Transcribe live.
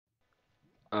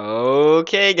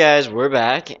Okay, guys, we're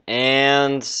back,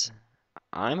 and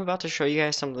I'm about to show you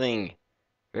guys something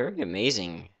very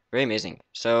amazing. Very amazing.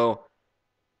 So,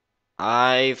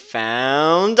 I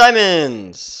found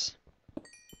diamonds!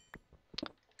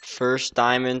 First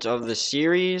diamond of the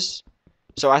series.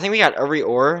 So, I think we got every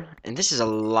ore, and this is a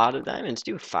lot of diamonds,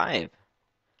 too. 5.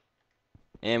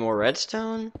 And more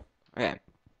redstone? Okay.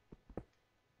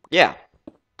 Yeah.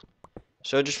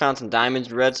 So, I just found some diamonds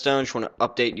and redstone. Just want to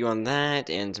update you on that,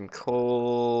 and some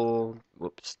coal.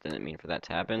 Whoops, didn't mean for that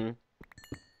to happen.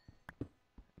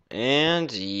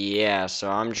 And yeah, so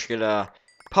I'm just gonna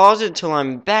pause it till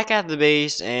I'm back at the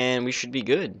base and we should be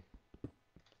good.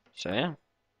 So yeah.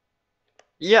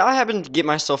 Yeah, I happened to get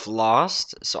myself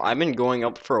lost, so I've been going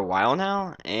up for a while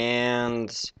now,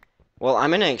 and well,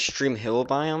 I'm in an extreme hill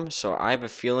biome, so I have a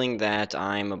feeling that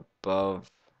I'm above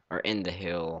or in the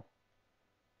hill.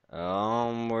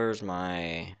 Where's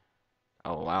my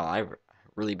Oh wow, I have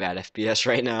really bad FPS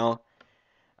right now.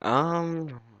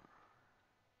 Um,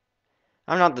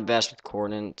 I'm not the best with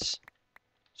coordinates.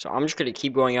 So I'm just going to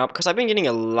keep going up because I've been getting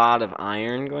a lot of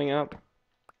iron going up.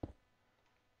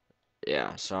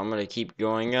 Yeah, so I'm going to keep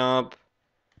going up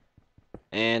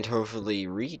and hopefully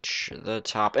reach the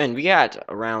top. And we got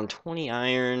around 20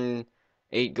 iron,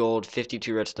 8 gold,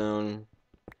 52 redstone.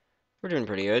 We're doing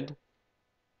pretty good.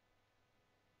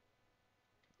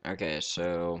 Okay,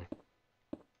 so...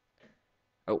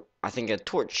 Oh, I think a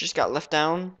torch just got left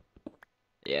down.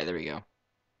 Yeah, there we go.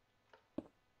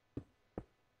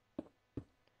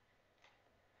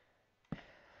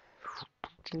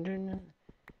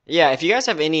 Yeah, if you guys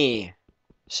have any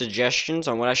suggestions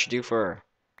on what I should do for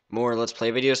more Let's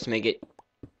Play videos to make it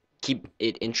keep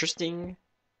it interesting,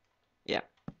 yeah,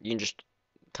 you can just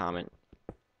comment.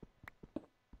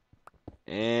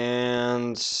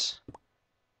 And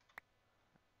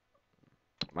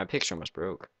my picture almost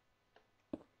broke.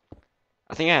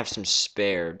 I think I have some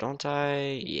spare, don't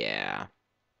I? Yeah.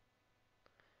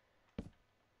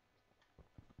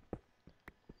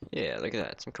 Yeah, look at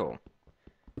that. Some coal.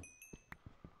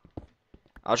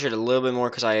 I'll trade a little bit more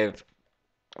because I have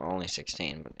only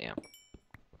 16, but yeah.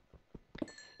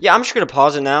 Yeah, I'm just going to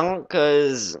pause it now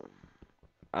because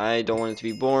I don't want it to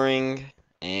be boring.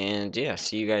 And yeah,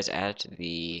 see you guys at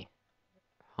the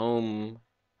home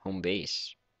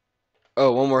base.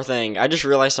 Oh, one more thing. I just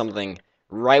realized something.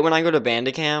 Right when I go to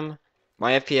Bandicam,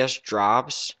 my FPS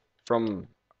drops from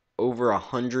over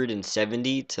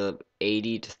 170 to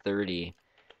 80 to 30.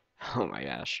 Oh my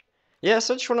gosh. Yeah,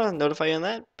 so I just want to notify you on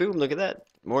that. Boom, look at that.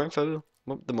 More info,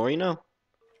 the more you know.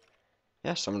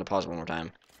 Yeah, so I'm going to pause it one more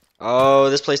time. Oh,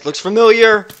 this place looks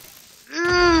familiar.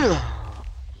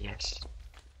 Yes.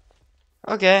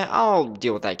 Okay, I'll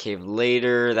deal with that cave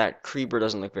later. That creeper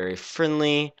doesn't look very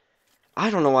friendly. I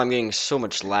don't know why I'm getting so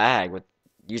much lag with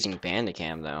using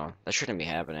Bandicam, though. That shouldn't be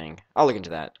happening. I'll look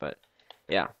into that, but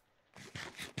yeah.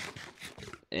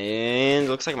 And it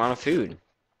looks like I'm out of food.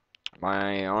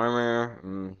 My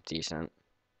armor, decent.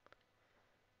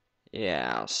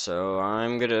 Yeah, so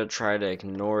I'm gonna try to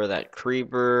ignore that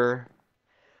creeper.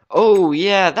 Oh,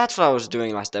 yeah, that's what I was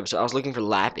doing last episode. I was looking for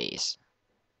lapis.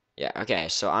 Yeah, okay,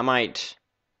 so I might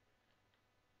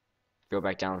go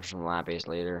back down for some lapis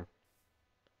later.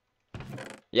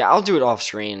 Yeah, I'll do it off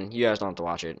screen. You guys don't have to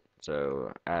watch it.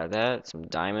 So, add that, some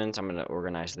diamonds. I'm gonna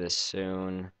organize this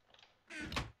soon.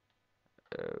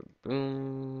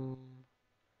 Boom.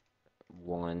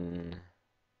 One.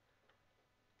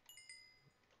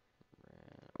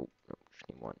 Oh, no, just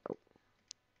need one. Oh.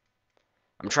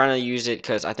 I'm trying to use it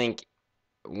because I think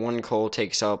one coal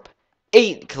takes up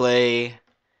 8 clay.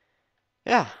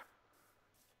 Yeah.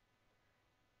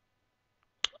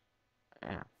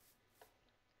 Yeah.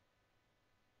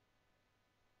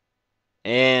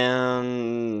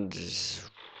 And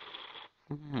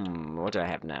what do I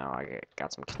have now? I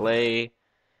got some clay.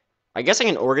 I guess I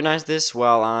can organize this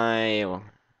while I'm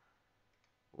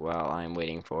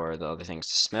waiting for the other things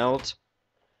to smelt.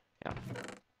 Yeah.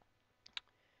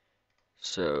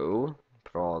 So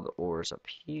put all the ores up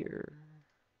here.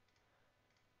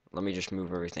 Let me just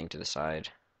move everything to the side.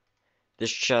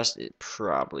 This chest, it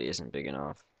probably isn't big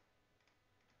enough.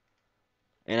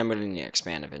 And I'm going to need to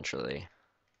expand eventually.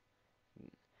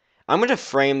 I'm going to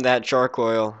frame that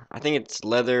charcoal. I think it's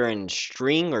leather and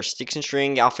string or sticks and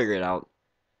string. I'll figure it out.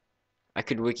 I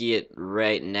could wiki it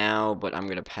right now, but I'm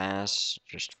going to pass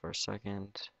just for a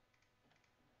second.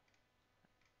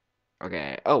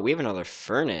 Okay. Oh, we have another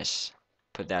furnace.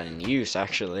 Put that in use,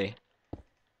 actually.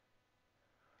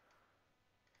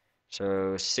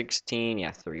 So 16,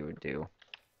 yeah, 3 would do.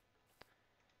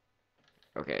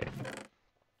 Okay.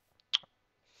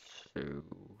 So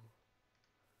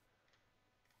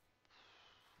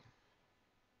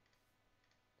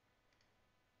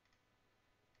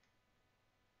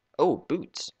Oh,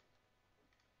 boots.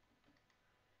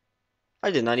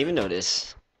 I did not even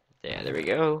notice. Yeah, there we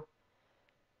go.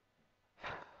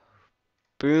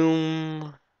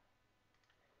 Boom.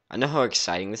 I know how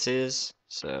exciting this is,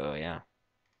 so yeah.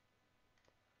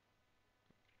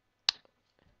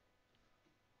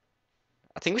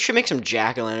 I think we should make some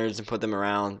jack-o'-lanterns and put them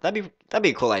around. That'd be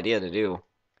a cool idea to do.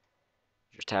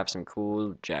 Just have some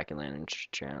cool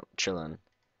jack-o'-lanterns chilling.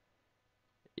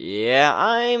 Yeah,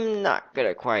 I'm not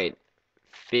gonna quite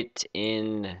fit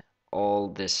in all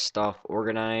this stuff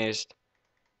organized.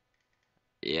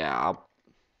 Yeah,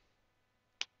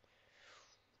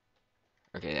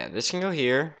 okay, yeah, this can go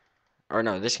here. Or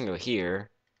no, this can go here.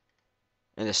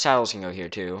 And the saddles can go here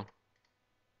too.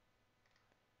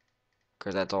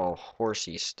 Because that's all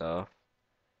horsey stuff.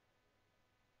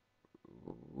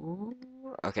 Ooh,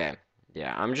 okay.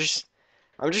 Yeah, I'm just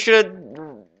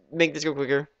gonna make this go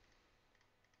quicker.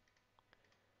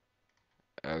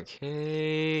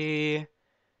 Okay.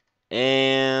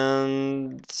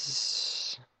 And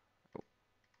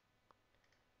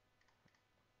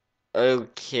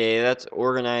okay, that's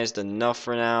organized enough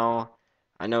for now.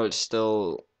 I know it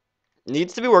still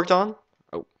needs to be worked on.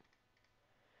 Oh.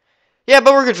 Yeah,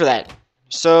 but we're good for that.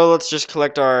 So let's just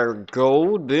collect our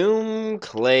gold, boom,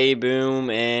 clay,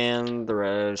 boom, and the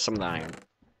rest, some of the iron.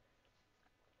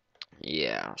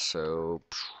 Yeah, so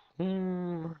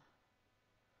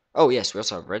oh yes, we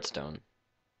also have redstone.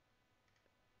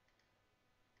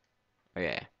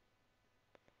 Okay.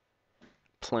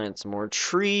 Plant some more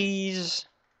trees.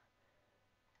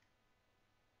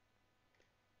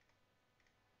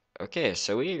 Okay,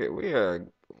 so we are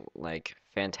like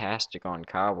fantastic on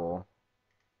cobble.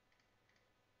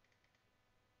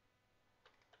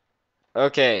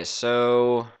 Okay,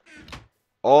 so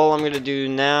all I'm gonna do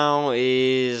now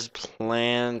is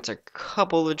plant a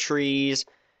couple of trees.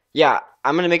 Yeah,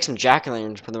 I'm gonna make some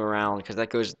jack-o'-lanterns, put them around because that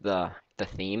goes the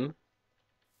theme.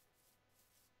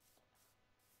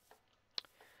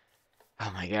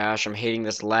 Oh my gosh, I'm hating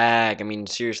this lag. I mean,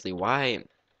 seriously, why?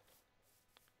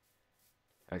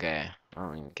 Okay, I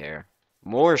don't even care.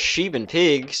 More sheep and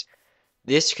pigs.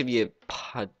 This could be a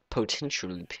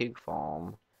potentially pig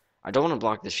farm. I don't want to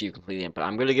block this view completely, but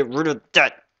I'm gonna get rid of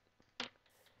that.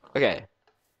 Okay.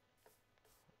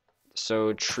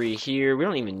 So tree here. We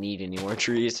don't even need any more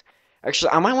trees.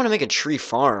 Actually, I might want to make a tree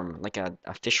farm, like a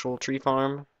official tree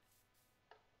farm.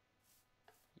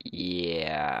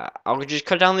 Yeah, I'll just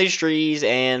cut down these trees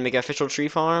and make an official tree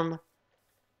farm.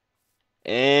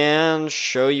 And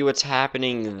show you what's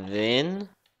happening then.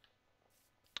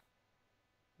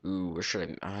 Ooh, where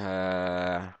should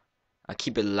I? I'll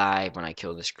keep it live when I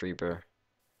kill this creeper.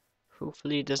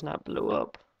 Hopefully it does not blow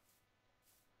up.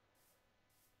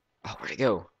 Oh, where'd it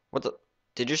go? What the?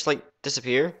 Did it just like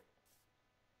disappear?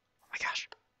 Oh my gosh.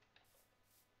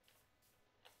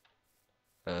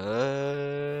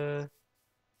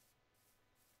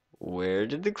 Where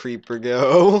did the creeper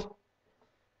go?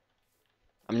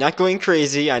 I'm not going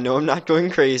crazy. I know I'm not going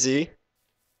crazy.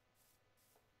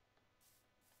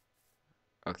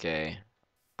 Okay.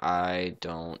 I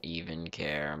don't even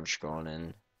care. I'm just going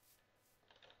in.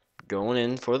 Going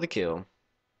in for the kill.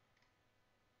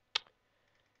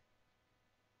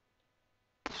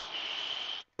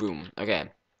 Boom. Okay.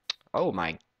 Oh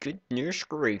my goodness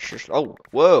gracious. Oh,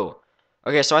 whoa.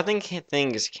 Okay, so I think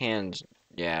things can,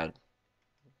 yeah,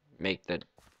 make the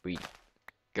wheat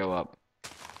go up.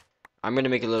 I'm gonna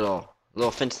make a little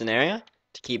fenced in area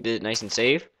to keep it nice and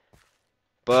safe.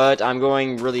 But I'm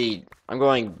going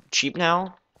cheap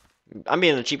now. I'm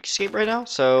being a cheapskate right now,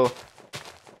 so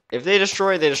if they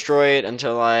destroy it, they destroy it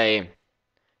until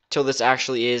this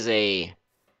actually is a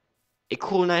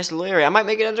cool, nice little area. I might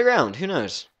make it underground. Who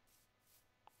knows?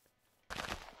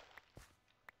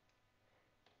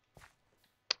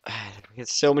 We get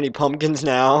so many pumpkins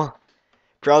now.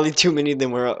 Probably too many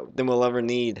than we'll ever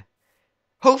need.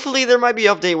 Hopefully there might be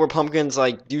an update where pumpkins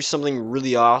like do something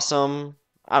really awesome.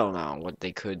 I don't know what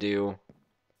they could do.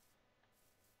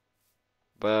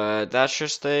 But that's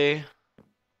just a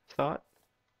thought.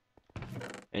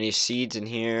 Any seeds in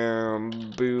here?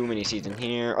 Boom, any seeds in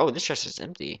here? Oh, this chest is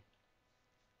empty.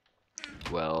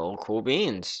 Well, cool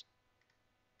beans.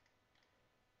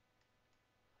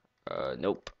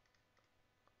 Nope.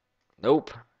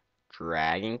 Nope.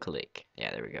 Drag and click. Yeah,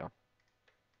 there we go.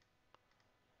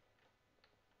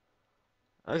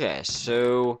 Okay,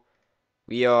 so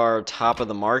we are top of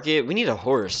the market. We need a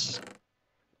horse.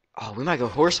 Oh, we might go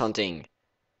horse hunting.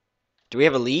 Do we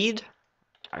have a lead?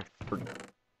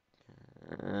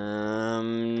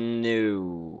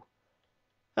 No.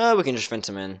 We can just fence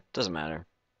him in. Doesn't matter.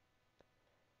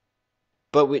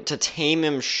 But to tame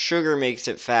him, sugar makes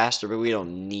it faster, but we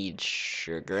don't need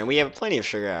sugar. And we have plenty of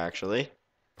sugar, actually.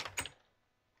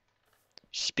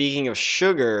 Speaking of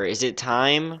sugar, is it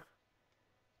time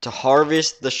to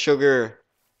harvest the sugar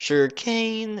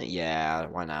cane? Yeah,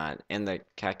 why not? And the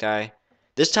cacti.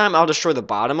 This time I'll destroy the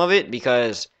bottom of it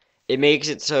because it makes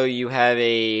it so you have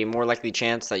a more likely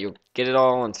chance that you'll get it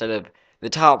all instead of the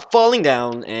top falling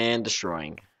down and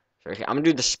destroying. Okay, I'm gonna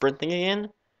do the sprint thing again.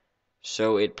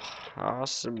 So it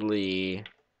possibly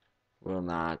will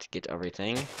not get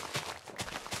everything.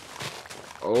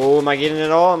 Oh, am I getting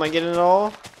it all? Am I getting it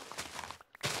all?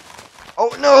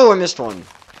 Oh no, I missed one.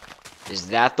 Is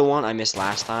that the one I missed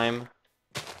last time?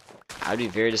 I'd be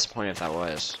very disappointed if that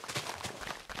was.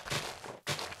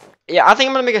 Yeah, I think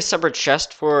I'm gonna make a separate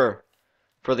chest for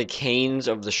the canes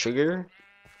of the sugar.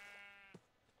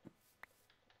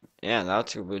 Yeah,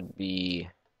 that would be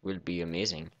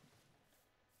amazing.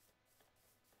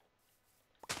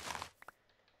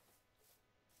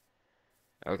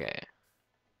 Okay.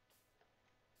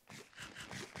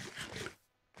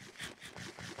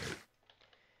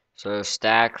 So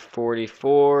stack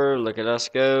 44, look at us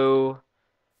go.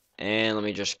 And let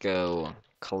me just go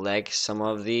collect some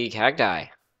of the cacti.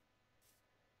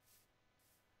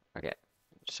 Okay.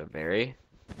 So very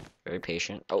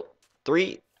patient. Oh,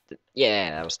 3. Yeah,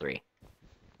 that was 3.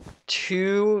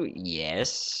 2,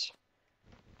 yes.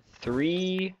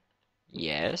 3,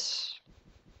 yes.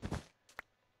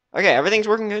 Okay, everything's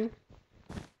working good.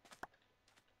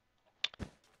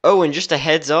 Oh, and just a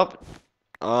heads up,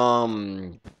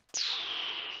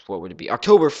 what would it be?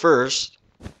 October 1st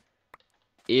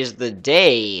is the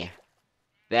day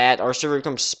that our server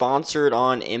becomes sponsored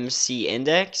on MC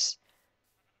Index.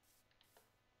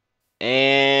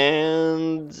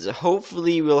 And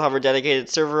hopefully we'll have our dedicated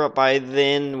server up by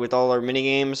then with all our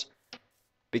minigames.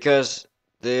 Because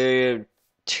the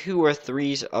 2 or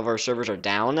 3 of our servers are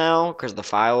down now because the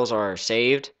files are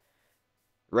saved,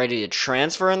 ready to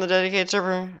transfer in the dedicated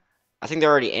server. I think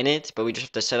they're already in it, but we just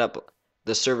have to set up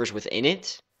the servers within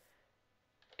it.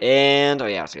 And, oh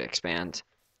yeah, it's gonna expand.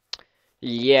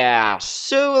 Yeah,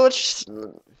 so let's just,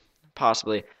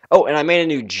 possibly. Oh, and I made a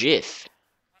new GIF.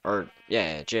 Or,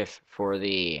 yeah, GIF for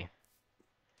the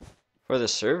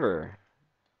server.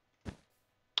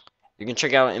 You can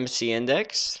check out MC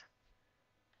Index.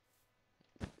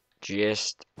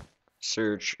 Just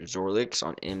search Zorlix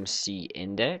on MC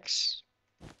Index.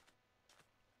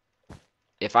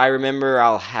 If I remember,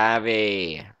 I'll have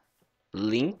a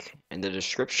link in the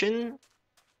description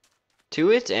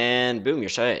to it, and boom, you're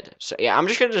set. So yeah, I'm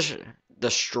just gonna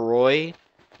destroy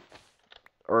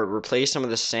or replace some of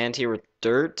the sand here with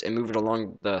dirt and move it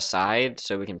along the side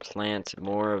so we can plant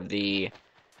more of the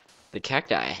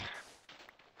cacti.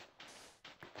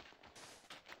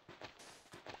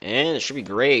 And it should be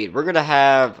great. We're gonna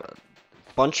have a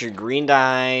bunch of green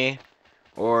dye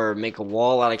or make a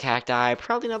wall out of cacti.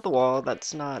 Probably not the wall.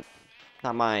 That's not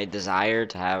my desire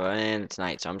to have. And it's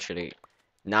night, so I'm just gonna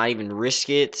not even risk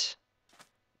it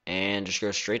and just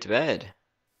go straight to bed.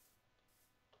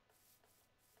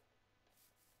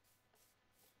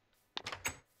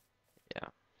 Yeah.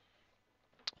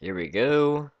 Here we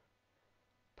go.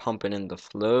 Pumping in the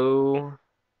flow.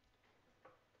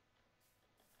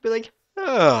 Be like,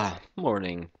 ah,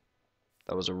 morning.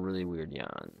 That was a really weird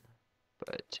yawn,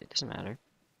 but it doesn't matter.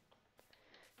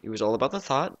 It was all about the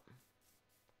thought.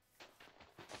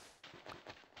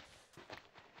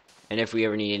 And if we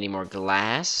ever need any more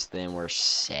glass, then we're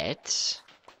set. It's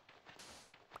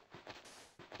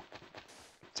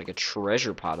like a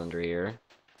treasure pot under here.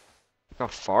 Look how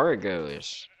far it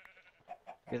goes.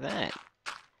 Look at that.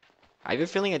 I have a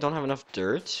feeling I don't have enough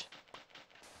dirt.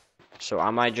 So I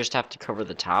might just have to cover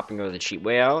the top and go the cheap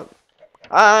way out.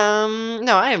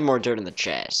 No, I have more dirt in the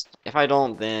chest. If I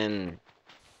don't, then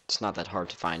it's not that hard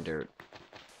to find dirt.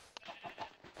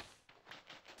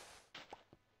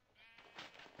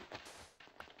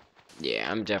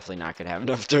 Yeah, I'm definitely not gonna have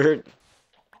enough dirt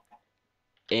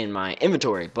in my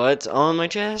inventory, but on my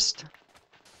chest,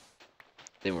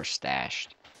 then we're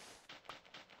stashed.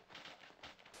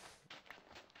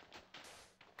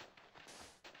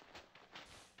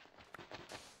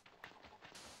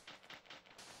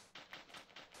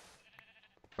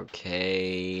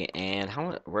 Okay, and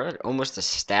we're at almost a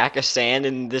stack of sand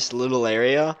in this little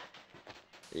area.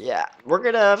 Yeah, we're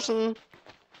gonna have some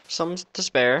to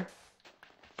spare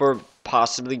for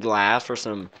possibly glass for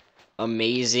some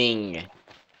amazing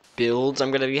builds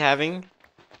I'm gonna be having.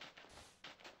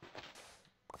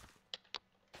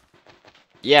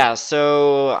 Yeah,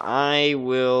 so I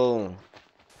want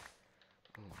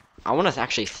to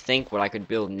actually think what I could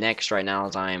build next right now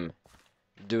as I'm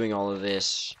doing all of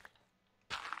this.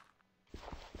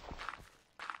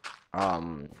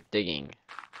 digging.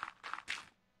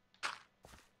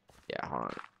 Yeah, hold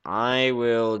on. I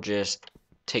will just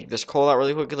take this coal out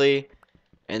really quickly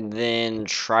and then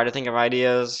try to think of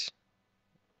ideas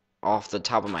off the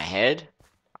top of my head.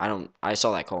 I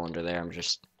saw that coal under there. I'm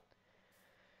just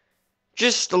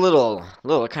a little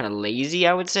kind of lazy,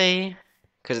 I would say,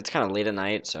 because it's kind of late at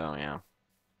night, so yeah.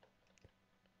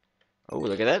 Oh,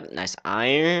 look at that. Nice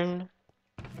iron.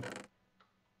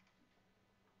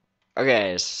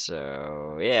 Okay,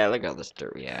 so yeah, look at all this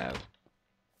dirt we have.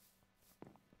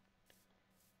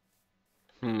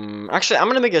 Actually, I'm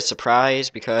gonna make it a surprise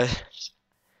because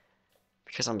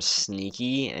I'm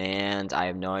sneaky and I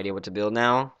have no idea what to build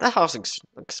now. That house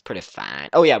looks pretty fine.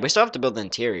 Oh yeah, we still have to build the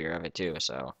interior of it too,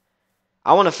 so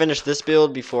I want to finish this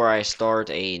build before I start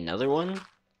another one.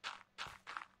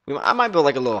 I might build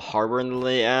like a little harbor in the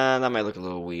that might look a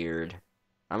little weird.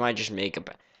 I might just make a...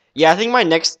 Yeah, I think my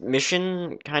next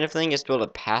mission kind of thing is to build a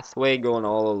pathway going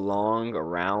all along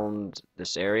around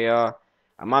this area.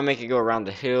 I might make it go around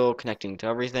the hill, connecting to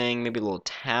everything. Maybe a little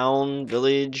town,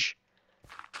 village.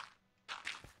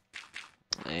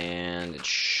 And it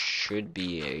should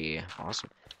be a awesome...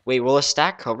 Wait, will a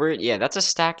stack cover it? Yeah, that's a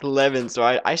stack 11, so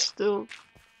I still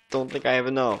don't think I have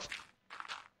enough.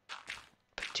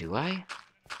 But do I?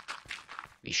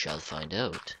 We shall find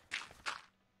out.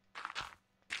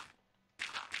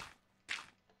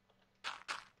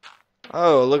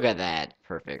 Oh, look at that.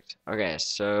 Perfect. Okay,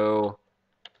 so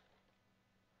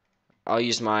I'll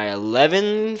use my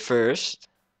 11 first.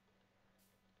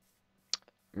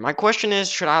 My question is,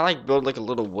 should I like build like a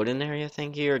little wooden area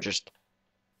thing here, or just...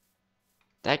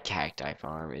 That cacti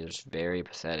farm is very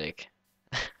pathetic.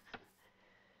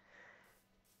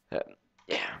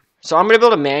 Yeah. So I'm gonna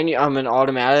build an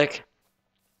automatic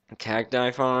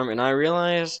cacti farm, and I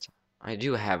realized I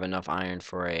do have enough iron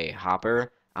for a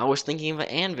hopper. I was thinking of an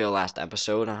anvil last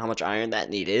episode on how much iron that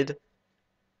needed.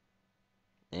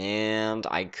 And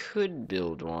I could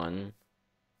build one.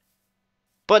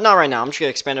 But not right now. I'm just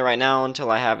gonna expand it right now until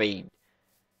I have a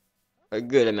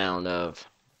good amount of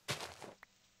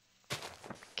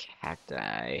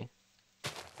cacti.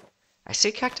 I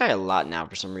say cacti a lot now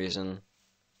for some reason.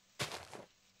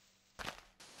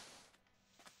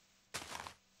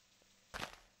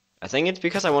 I think it's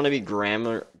because I want to be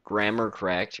grammar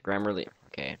correct. Grammarly.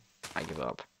 Okay, I give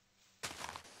up.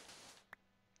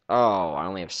 Oh, I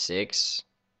only have 6.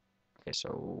 Okay, so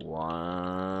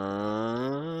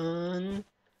 1,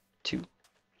 2,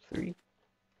 3,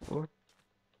 4,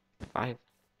 5,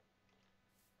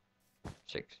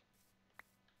 6.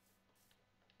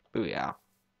 Booyah.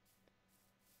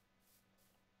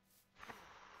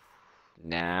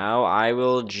 Now I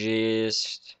will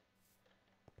just...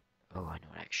 Oh, I know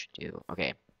what I should do.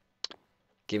 Okay.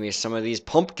 Give me some of these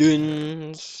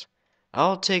pumpkins.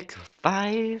 I'll take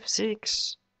 5,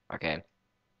 6. Okay.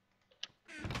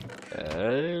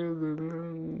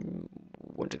 1,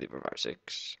 2, 3, 4, 5,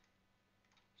 6.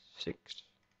 6.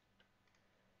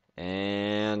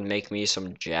 And make me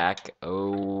some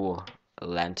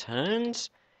jack-o'-lanterns.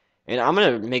 And I'm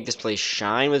gonna make this place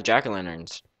shine with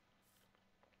jack-o'-lanterns.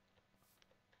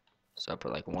 So I'll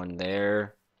put like 1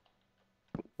 there.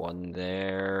 1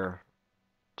 there.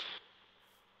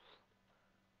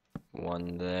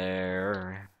 1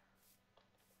 there.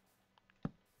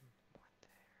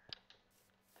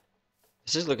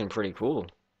 This is looking pretty cool.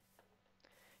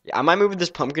 Yeah, I might move this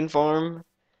pumpkin farm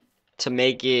to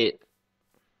make it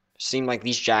seem like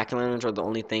these jack-o'-lanterns are the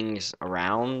only things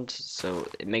around, so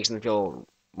it makes them feel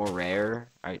more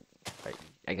rare. I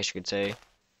guess you could say.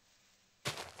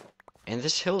 And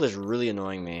this hill is really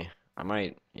annoying me.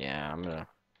 Yeah,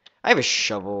 I have a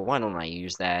shovel. Why don't I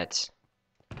use that?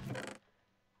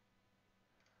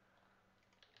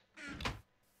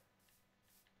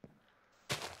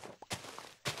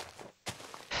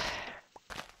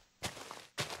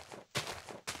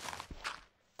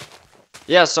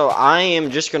 Yeah, so I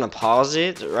am just gonna pause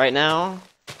it right now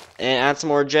and add some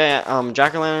more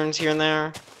jack-o'-lanterns here and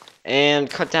there, and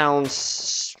cut down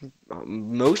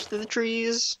most of the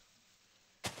trees,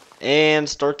 and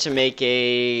start to make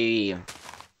a...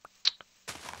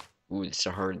 Ooh, this is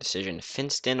a hard decision.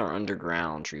 Fenced in or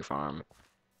underground tree farm?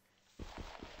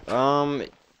 I'll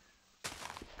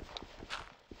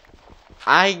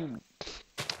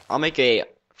make a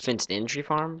fenced in tree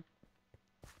farm.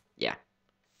 Yeah.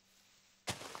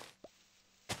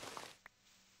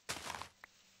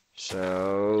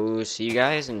 So, see you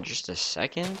guys in just a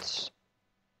second.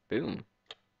 Boom.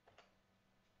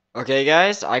 Okay,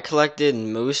 guys, I collected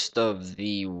most of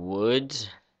the wood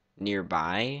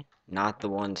nearby, not the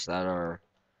ones that are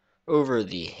over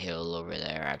the hill over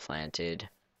there I planted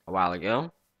a while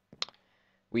ago.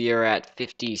 We are at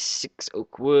 56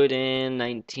 oak wood and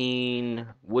 19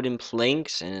 wooden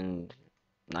planks and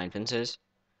 9 fences.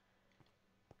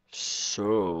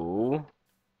 So,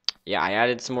 yeah, I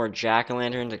added some more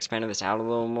jack-o'-lanterns, expanded this out a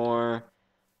little more.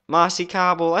 Mossy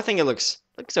cobble, I think it looks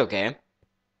okay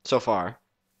so far.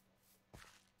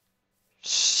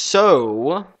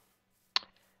 So,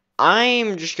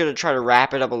 I'm just gonna try to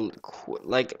wrap it up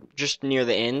like just near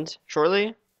the end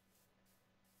shortly.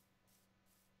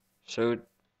 So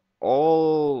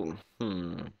all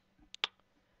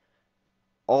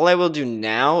all I will do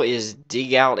now is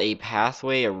dig out a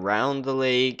pathway around the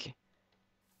lake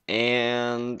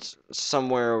and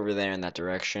somewhere over there in that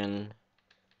direction.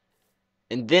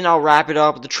 And then I'll wrap it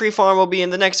up. The tree farm will be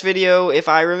in the next video if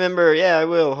I remember. Yeah, I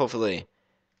will, hopefully.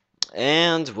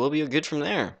 And we'll be good from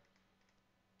there.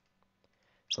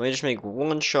 So let me just make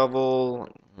one shovel,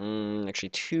 actually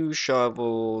 2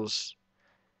 shovels,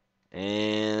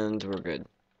 and we're good.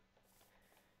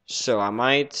 So I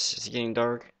might, is it getting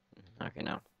dark? Okay,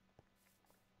 no.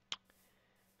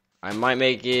 I might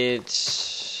make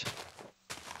it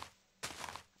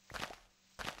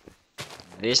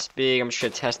this big. I'm just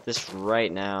gonna test this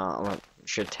right now. I'm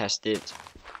just gonna test it.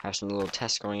 Have some little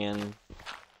tests going in.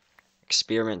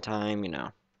 Experiment time, you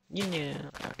know. Yeah.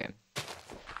 Okay.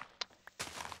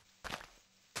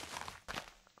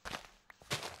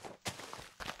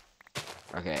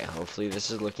 Okay, hopefully this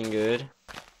is looking good.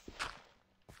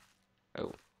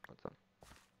 Oh, what the?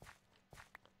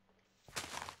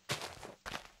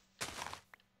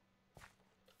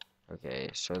 Okay,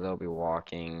 so they'll be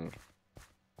walking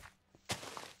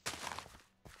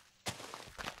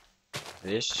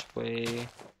this way.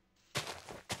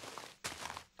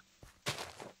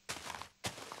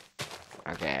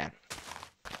 Okay.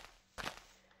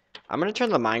 I'm gonna turn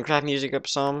the Minecraft music up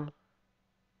some.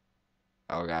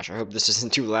 Oh gosh, I hope this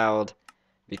isn't too loud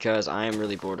because I am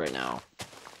really bored right now.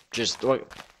 Just look,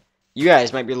 you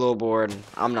guys might be a little bored.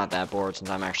 I'm not that bored since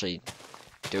I'm actually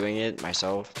doing it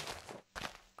myself.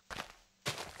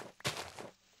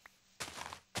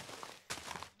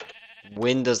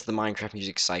 When does the Minecraft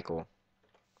music cycle?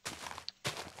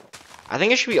 I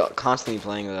think it should be constantly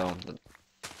playing though.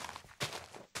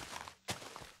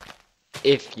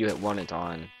 If you want it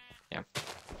on. Yeah.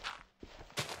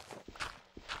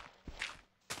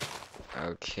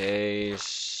 Okay,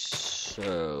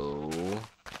 so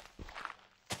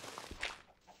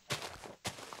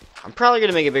I'm probably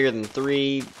gonna make it bigger than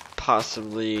 3,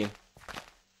 possibly.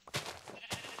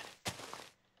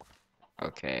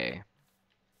 Okay.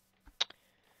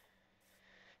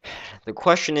 The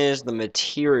question is the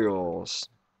materials.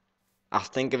 I'll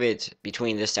think of it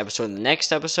between this episode and the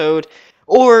next episode,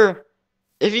 or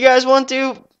if you guys want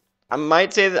to, I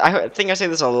might say that, I think I say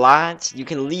this a lot, you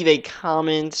can leave a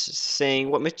comment saying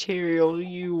what material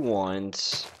you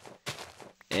want,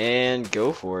 and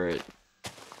go for it.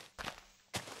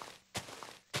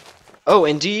 Oh,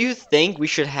 and do you think we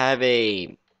should have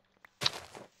a,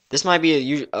 this might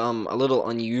be a little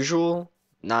unusual,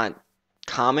 not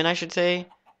common, I should say.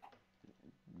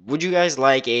 Would you guys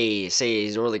like a, say, a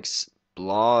Zorlix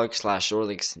blog /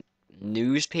 Zorlix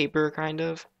newspaper, kind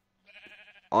of?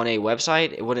 On a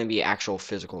website? It wouldn't be actual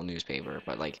physical newspaper,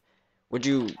 but like, would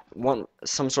you want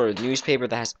some sort of newspaper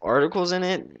that has articles in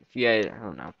it? Yeah, I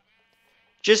don't know.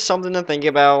 Just something to think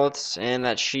about. And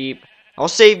that sheep. I'll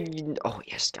save. Oh,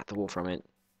 yes, got the wool from it.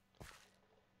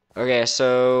 Okay,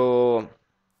 so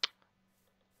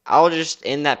I'll just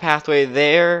end that pathway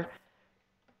there.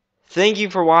 Thank you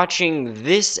for watching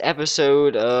this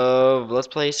episode of Let's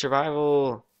Play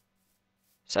Survival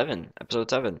 7, episode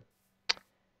 7.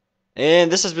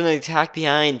 And this has been an Attack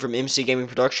Behind from MC Gaming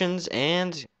Productions,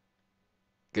 and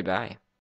goodbye.